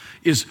world,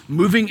 is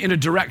moving in a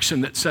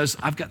direction that says,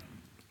 I've got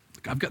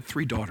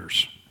 3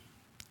 daughters.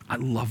 I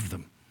love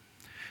them.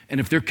 And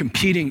if they're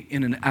competing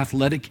in an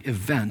athletic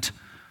event,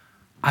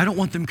 I don't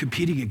want them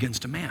competing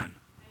against a man.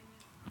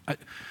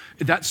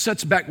 That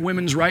sets back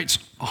women's rights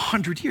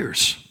 100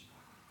 years.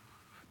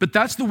 But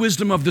that's the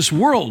wisdom of this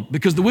world,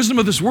 because the wisdom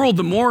of this world,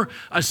 the more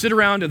I sit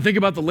around and think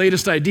about the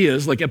latest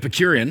ideas, like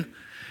Epicurean,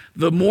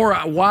 the more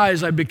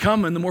wise I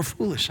become and the more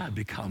foolish I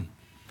become.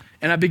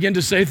 And I begin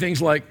to say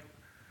things like,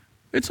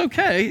 it's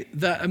okay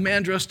that a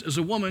man dressed as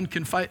a woman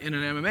can fight in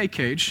an MMA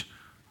cage.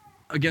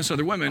 against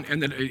other women,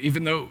 and that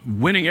even though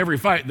winning every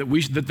fight,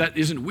 that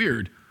isn't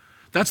weird.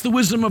 That's the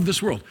wisdom of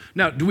this world.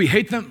 Now, do we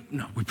hate them?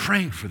 No, we're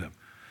praying for them.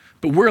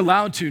 But we're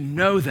allowed to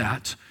know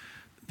that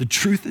the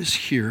truth is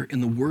here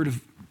in the Word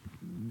of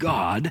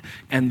God,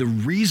 and the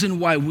reason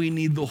why we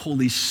need the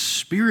Holy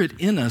Spirit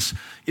in us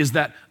is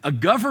that a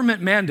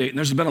government mandate, and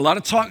there's been a lot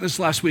of talk this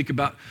last week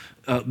about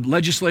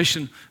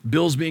legislation,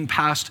 bills being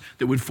passed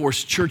that would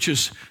force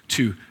churches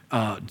to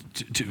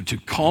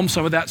calm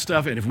some of that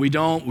stuff, and if we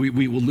don't,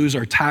 we will lose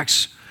our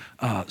tax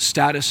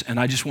status, and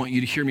I just want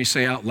you to hear me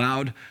say out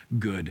loud,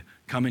 good,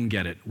 come and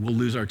get it. We'll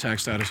lose our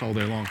tax status all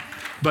day long.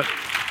 But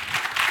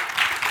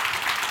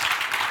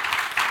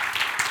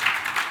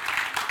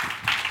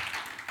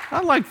I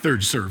like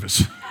third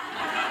service.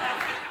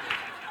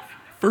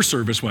 First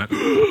service went,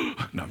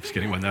 no, I'm just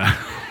kidding, wasn't that?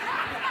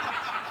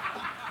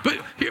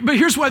 But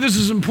here's why this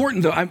is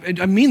important, though. I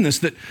mean this,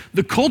 that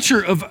the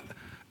culture of,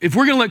 if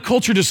we're going to let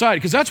culture decide,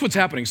 because that's what's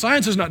happening.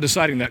 Science is not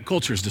deciding that,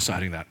 culture is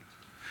deciding that.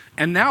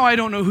 And now I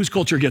don't know whose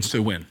culture gets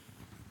to win.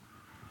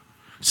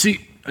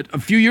 See, a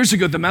few years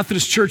ago, the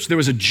Methodist Church, there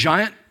was a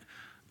giant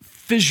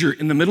fissure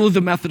in the middle of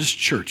the Methodist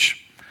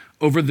Church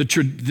over the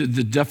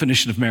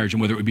definition of marriage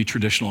and whether it would be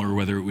traditional or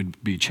whether it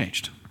would be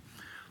changed.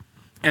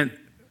 And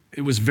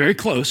it was very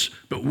close,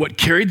 but what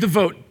carried the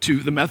vote to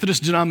the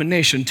Methodist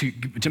denomination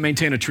to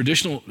maintain a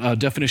traditional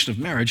definition of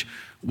marriage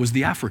was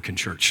the African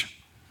church.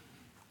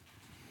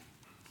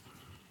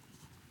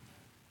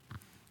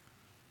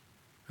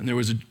 And there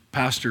was a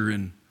pastor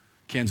in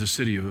Kansas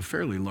City of a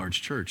fairly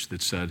large church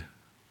that said,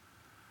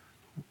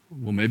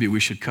 well, maybe we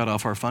should cut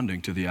off our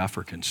funding to the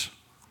Africans.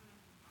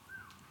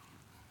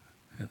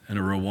 And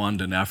a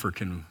Rwandan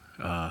African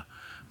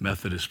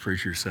Methodist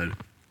preacher said,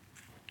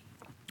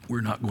 we're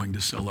not going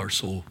to sell our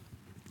soul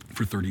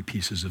for 30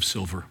 pieces of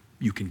silver.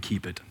 You can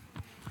keep it.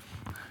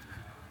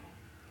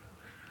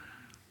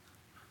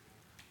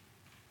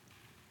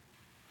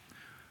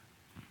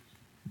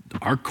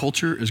 Our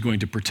culture is going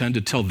to pretend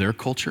to tell their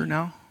culture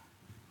now?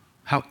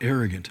 How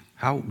arrogant,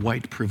 how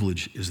white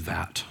privilege is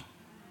that?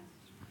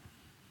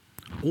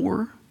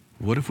 Or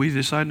what if we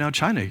decide now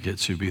China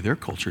gets to be, their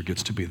culture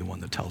gets to be the one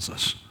that tells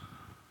us?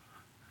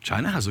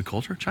 China has a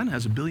culture. China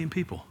has 1 billion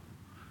people.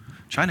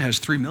 China has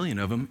 3 million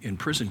of them in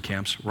prison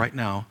camps right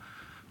now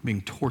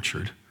being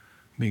tortured,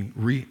 being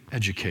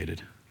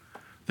re-educated.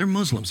 They're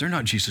Muslims. They're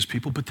not Jesus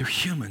people, but they're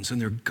humans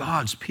and they're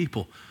God's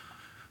people.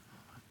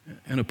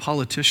 And a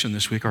politician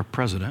this week, our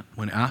president,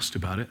 when asked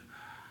about it,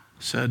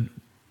 said,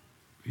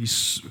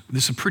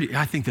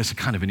 I think that's a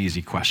kind of an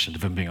easy question,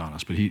 if I'm being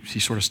honest, but he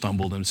sort of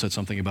stumbled and said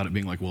something about it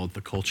being like, well,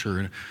 the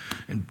culture,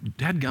 and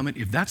dadgummit,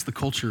 if that's the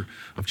culture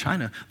of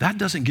China, that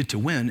doesn't get to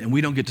win, and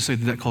we don't get to say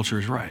that culture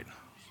is right.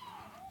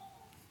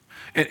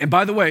 And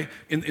by the way,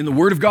 in the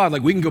Word of God,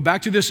 like we can go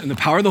back to this in the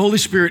power of the Holy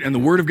Spirit and the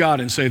Word of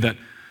God and say that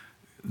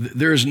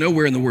there is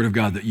nowhere in the Word of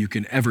God that you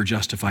can ever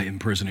justify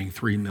imprisoning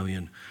 3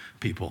 million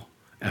people,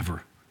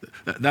 ever.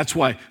 That's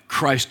why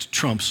Christ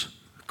trumps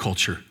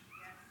culture.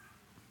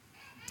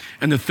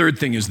 And the third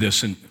thing is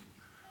this, and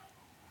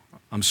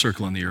I'm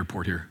circling the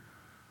airport here.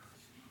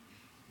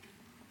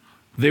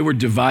 They were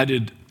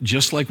divided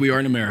just like we are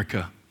in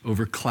America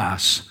over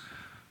class,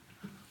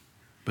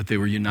 but they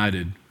were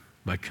united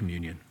by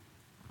communion.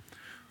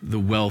 The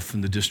wealth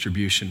and the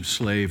distribution,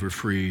 slave or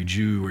free,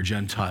 Jew or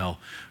Gentile,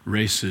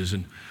 races.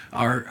 And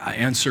our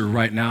answer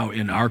right now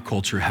in our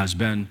culture has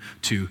been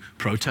to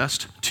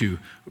protest, to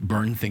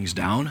burn things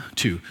down,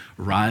 to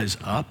rise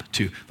up,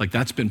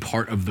 that's been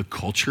part of the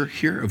culture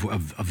here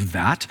of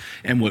that.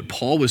 And what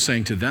Paul was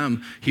saying to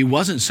them, he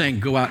wasn't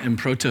saying go out and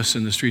protest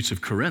in the streets of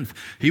Corinth.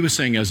 He was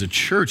saying as a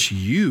church,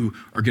 you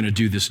are going to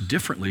do this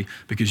differently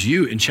because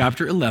you, in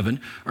chapter 11,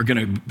 are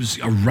going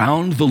to,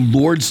 around the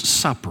Lord's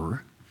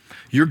Supper,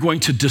 you're going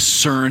to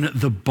discern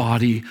the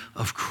body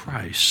of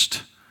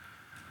Christ.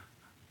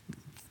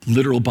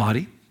 Literal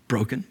body,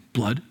 broken,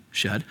 blood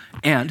shed,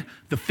 and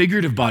the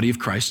figurative body of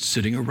Christ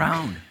sitting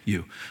around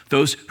you.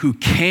 Those who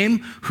came,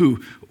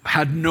 who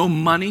had no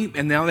money,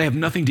 and now they have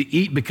nothing to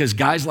eat because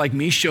guys like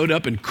me showed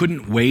up and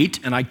couldn't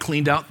wait, and I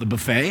cleaned out the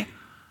buffet.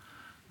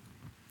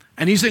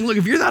 And he's saying, look,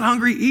 if you're that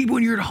hungry, eat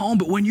when you're at home,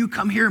 but when you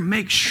come here,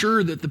 make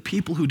sure that the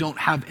people who don't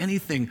have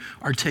anything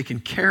are taken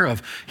care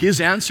of. His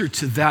answer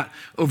to that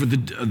over the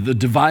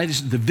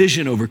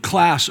division over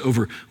class,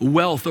 over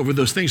wealth, over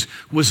those things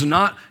was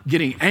not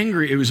getting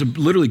angry. It was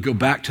literally go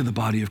back to the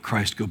body of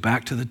Christ, go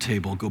back to the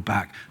table, go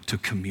back to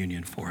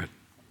communion for it.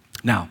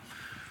 Now,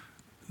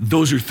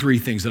 those are 3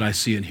 things that I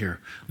see in here.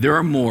 There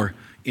are more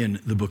in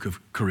the book of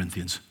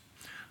Corinthians.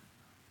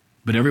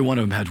 But every one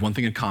of them had one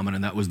thing in common,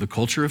 and that was the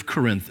culture of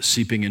Corinth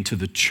seeping into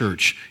the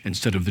church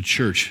instead of the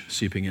church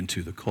seeping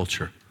into the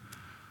culture.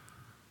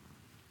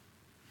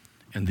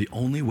 And the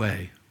only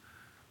way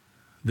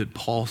that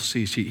Paul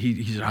sees,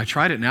 he said, I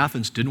tried it in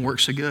Athens, didn't work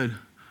so good.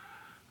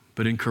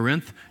 But in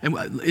Corinth, and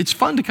it's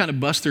fun to kind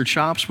of bust their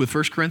chops with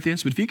 1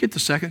 Corinthians, but if you get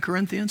to 2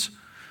 Corinthians,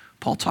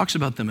 Paul talks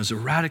about them as a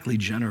radically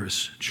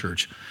generous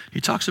church. He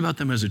talks about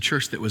them as a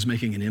church that was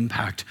making an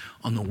impact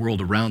on the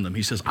world around them.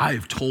 He says, I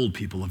have told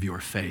people of your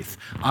faith.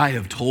 I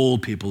have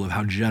told people of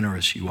how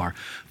generous you are.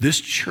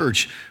 This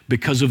church,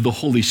 because of the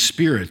Holy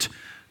Spirit,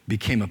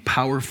 became a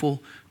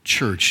powerful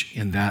church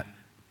in that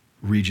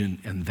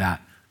region and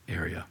that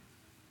area.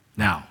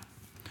 Now,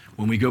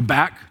 when we go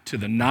back to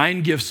the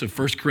 9 gifts of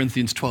 1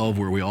 Corinthians 12,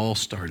 where we all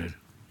started,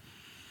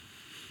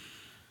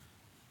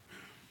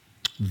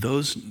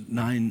 those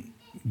 9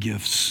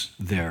 gifts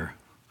there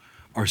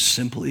are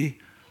simply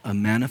a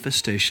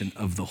manifestation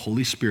of the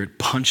Holy Spirit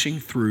punching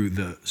through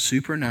the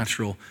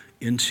supernatural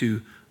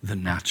into the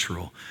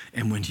natural.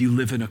 And when you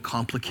live in a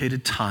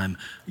complicated time,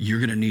 you're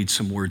going to need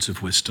some words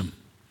of wisdom.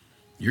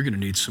 You're going to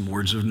need some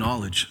words of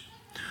knowledge.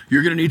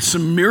 You're going to need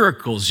some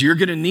miracles. You're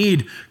going to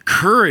need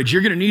courage.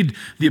 You're going to need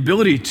the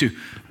ability to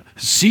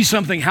see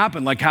something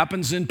happen, like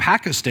happens in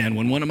Pakistan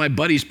when one of my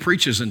buddies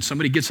preaches and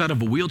somebody gets out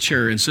of a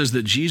wheelchair and says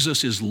that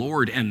Jesus is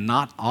Lord and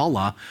not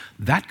Allah.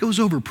 That goes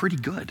over pretty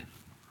good.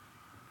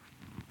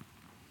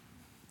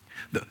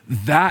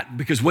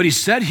 Because what he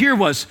said here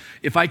was,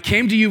 if I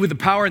came to you with the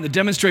power and the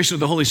demonstration of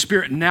the Holy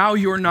Spirit, now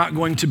you're not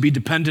going to be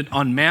dependent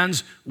on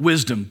man's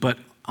wisdom, but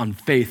on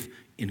faith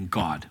in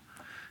God.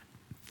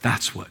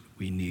 That's what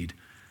we need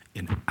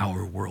in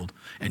our world.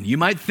 And you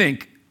might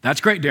think,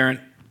 that's great,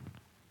 Darren.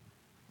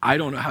 I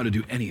don't know how to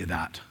do any of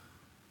that.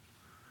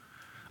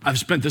 I've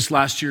spent this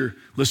last year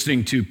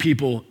listening to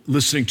people,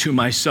 listening to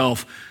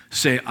myself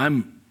say,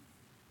 I'm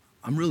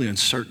really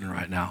uncertain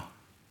right now.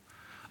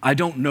 I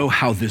don't know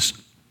how this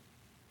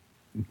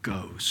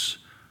goes.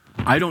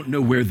 I don't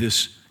know where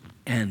this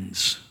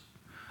ends.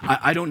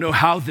 I don't know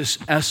how this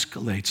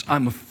escalates.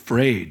 I'm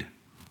afraid.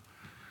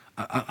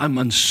 I'm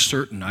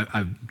uncertain.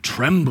 I'm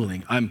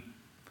trembling.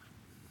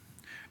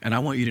 And I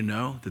want you to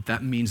know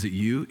that means that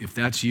you, if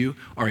that's you,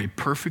 are a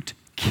perfect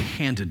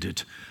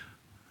candidate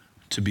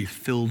to be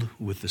filled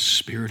with the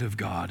Spirit of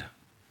God.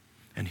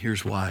 And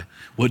here's why.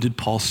 What did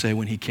Paul say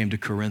when he came to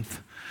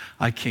Corinth?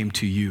 I came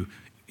to you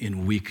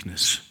in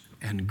weakness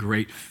and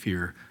great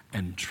fear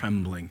and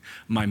trembling.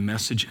 My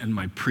message and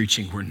my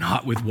preaching were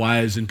not with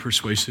wise and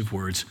persuasive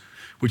words,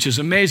 which is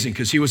amazing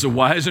because he was a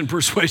wise and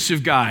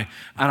persuasive guy.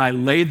 And I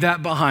laid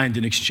that behind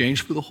in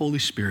exchange for the Holy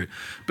Spirit,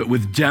 but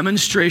with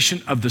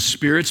demonstration of the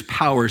Spirit's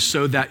power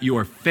so that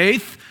your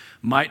faith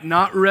might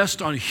not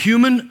rest on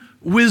human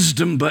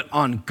wisdom, but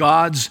on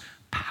God's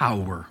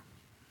power.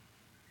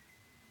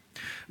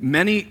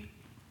 Many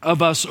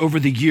of us over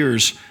the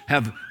years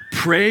have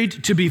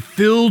prayed to be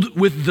filled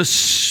with the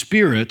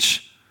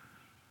Spirit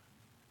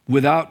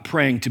without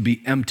praying to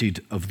be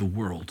emptied of the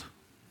world.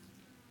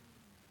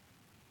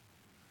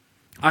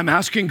 I'm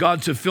asking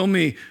God to fill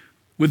me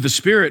with the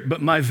Spirit,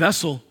 but my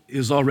vessel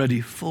is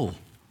already full.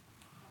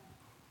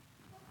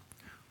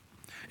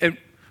 And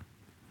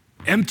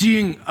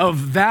emptying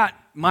of that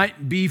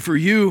might be for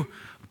you,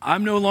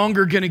 I'm no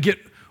longer going to get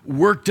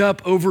worked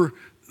up over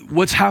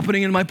what's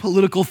happening in my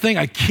political thing.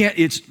 I can't,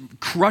 it's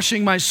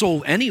crushing my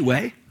soul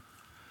anyway.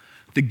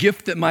 The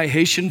gift that my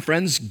Haitian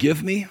friends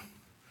give me,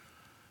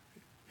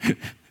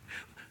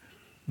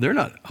 they're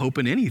not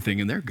hoping anything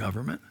in their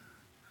government.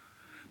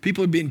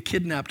 People are being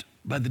kidnapped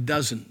by the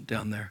dozen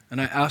down there.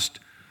 And I asked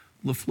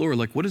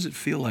LaFleur, what does it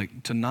feel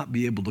like to not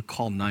be able to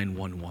call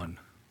 911?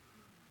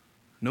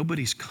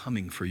 Nobody's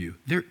coming for you.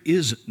 There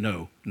is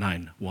no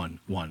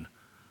 911.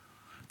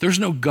 There's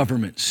no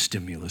government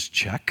stimulus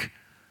check.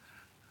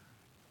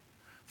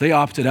 They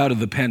opted out of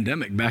the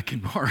pandemic back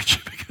in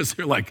March because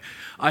they're like,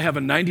 I have a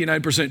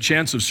 99%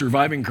 chance of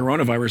surviving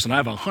coronavirus and I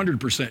have a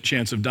 100%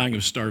 chance of dying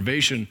of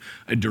starvation.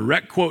 A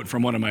direct quote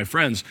from one of my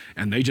friends,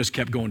 and they just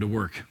kept going to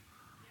work.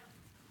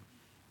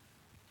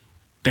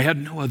 They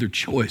had no other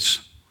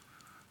choice.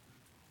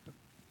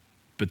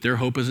 But their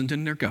hope isn't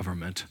in their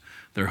government.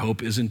 Their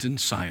hope isn't in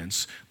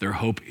science. Their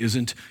hope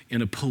isn't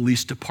in a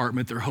police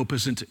department. Their hope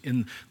isn't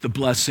in the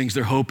blessings.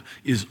 Their hope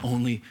is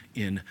only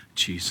in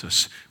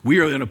Jesus. We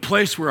are in a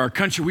place where our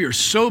country, we are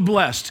so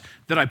blessed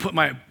that I put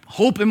my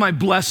hope in my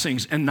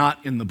blessings and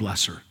not in the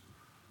blesser.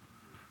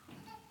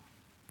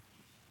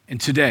 And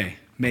today,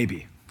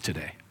 maybe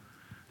today,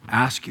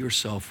 ask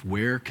yourself,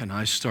 where can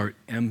I start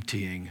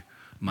emptying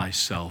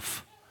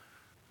myself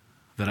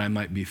that I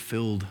might be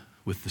filled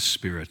with the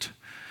Spirit?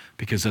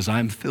 Because as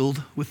I'm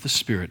filled with the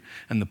Spirit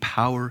and the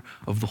power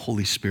of the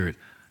Holy Spirit,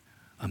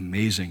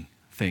 amazing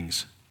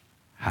things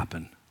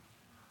happen.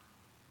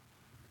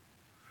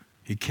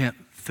 You can't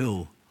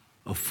fill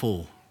a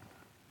full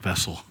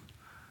vessel.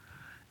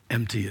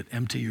 Empty it.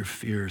 Empty your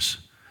fears.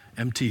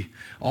 Empty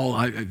all.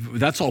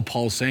 That's all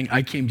Paul's saying.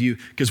 I came to you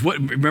because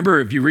remember,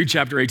 if you read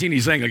chapter 18,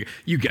 he's saying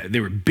they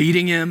were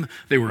beating him,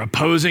 they were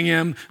opposing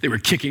him, they were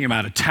kicking him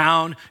out of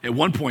town. At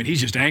one point, he's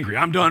just angry.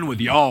 I'm done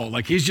with y'all.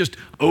 He's just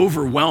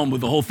overwhelmed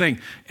with the whole thing.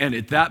 And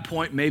at that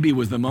point, maybe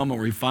was the moment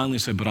where he finally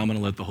said, "But I'm going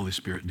to let the Holy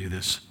Spirit do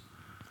this."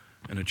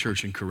 And a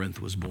church in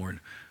Corinth was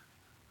born.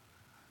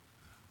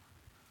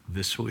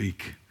 This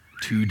week,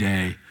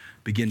 today,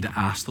 begin to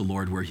ask the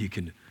Lord where He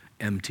can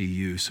empty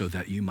you so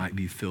that you might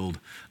be filled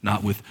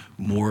not with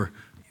more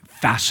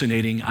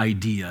fascinating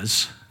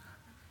ideas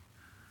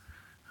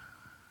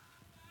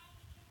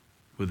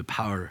with the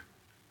power,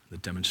 the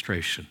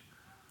demonstration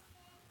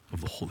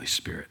of the Holy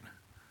Spirit.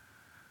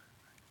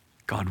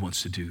 God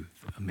wants to do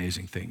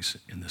amazing things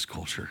in this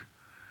culture.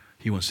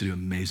 He wants to do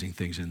amazing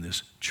things in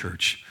this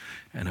church.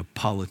 And a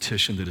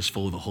politician that is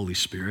full of the Holy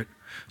Spirit,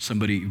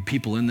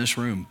 people in this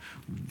room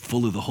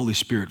full of the Holy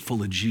Spirit,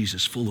 full of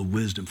Jesus, full of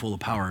wisdom, full of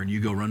power, and you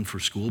go run for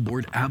school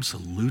board?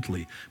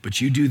 Absolutely.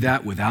 But you do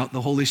that without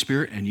the Holy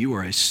Spirit and you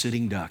are a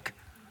sitting duck.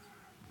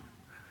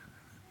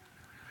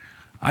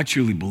 I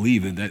truly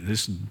believe in that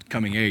this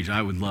coming age,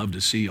 I would love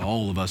to see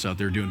all of us out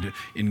there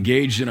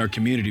engaged in our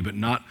community, but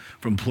not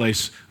from a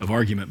place of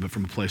argument, but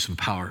from a place of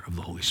power of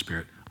the Holy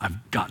Spirit.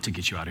 I've got to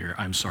get you out of here.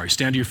 I'm sorry.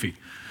 Stand to your feet.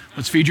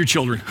 Let's feed your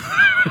children.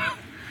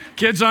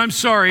 Kids, I'm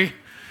sorry.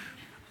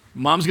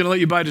 Mom's going to let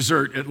you buy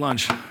dessert at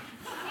lunch.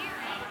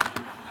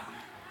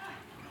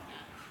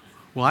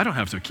 Well, I don't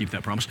have to keep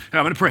that promise.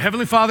 I'm going to pray.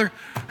 Heavenly Father,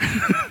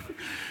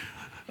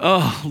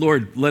 oh,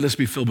 Lord, let us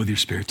be filled with your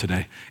Spirit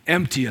today.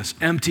 Empty us,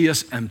 empty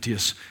us, empty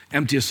us.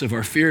 Empty us of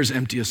our fears,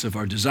 empty us of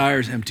our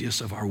desires, empty us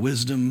of our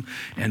wisdom,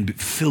 and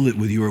fill it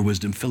with your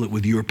wisdom, fill it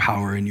with your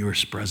power and your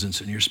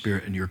presence and your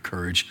Spirit and your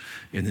courage.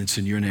 And it's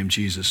in your name,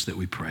 Jesus, that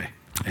we pray.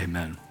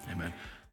 Amen. Amen.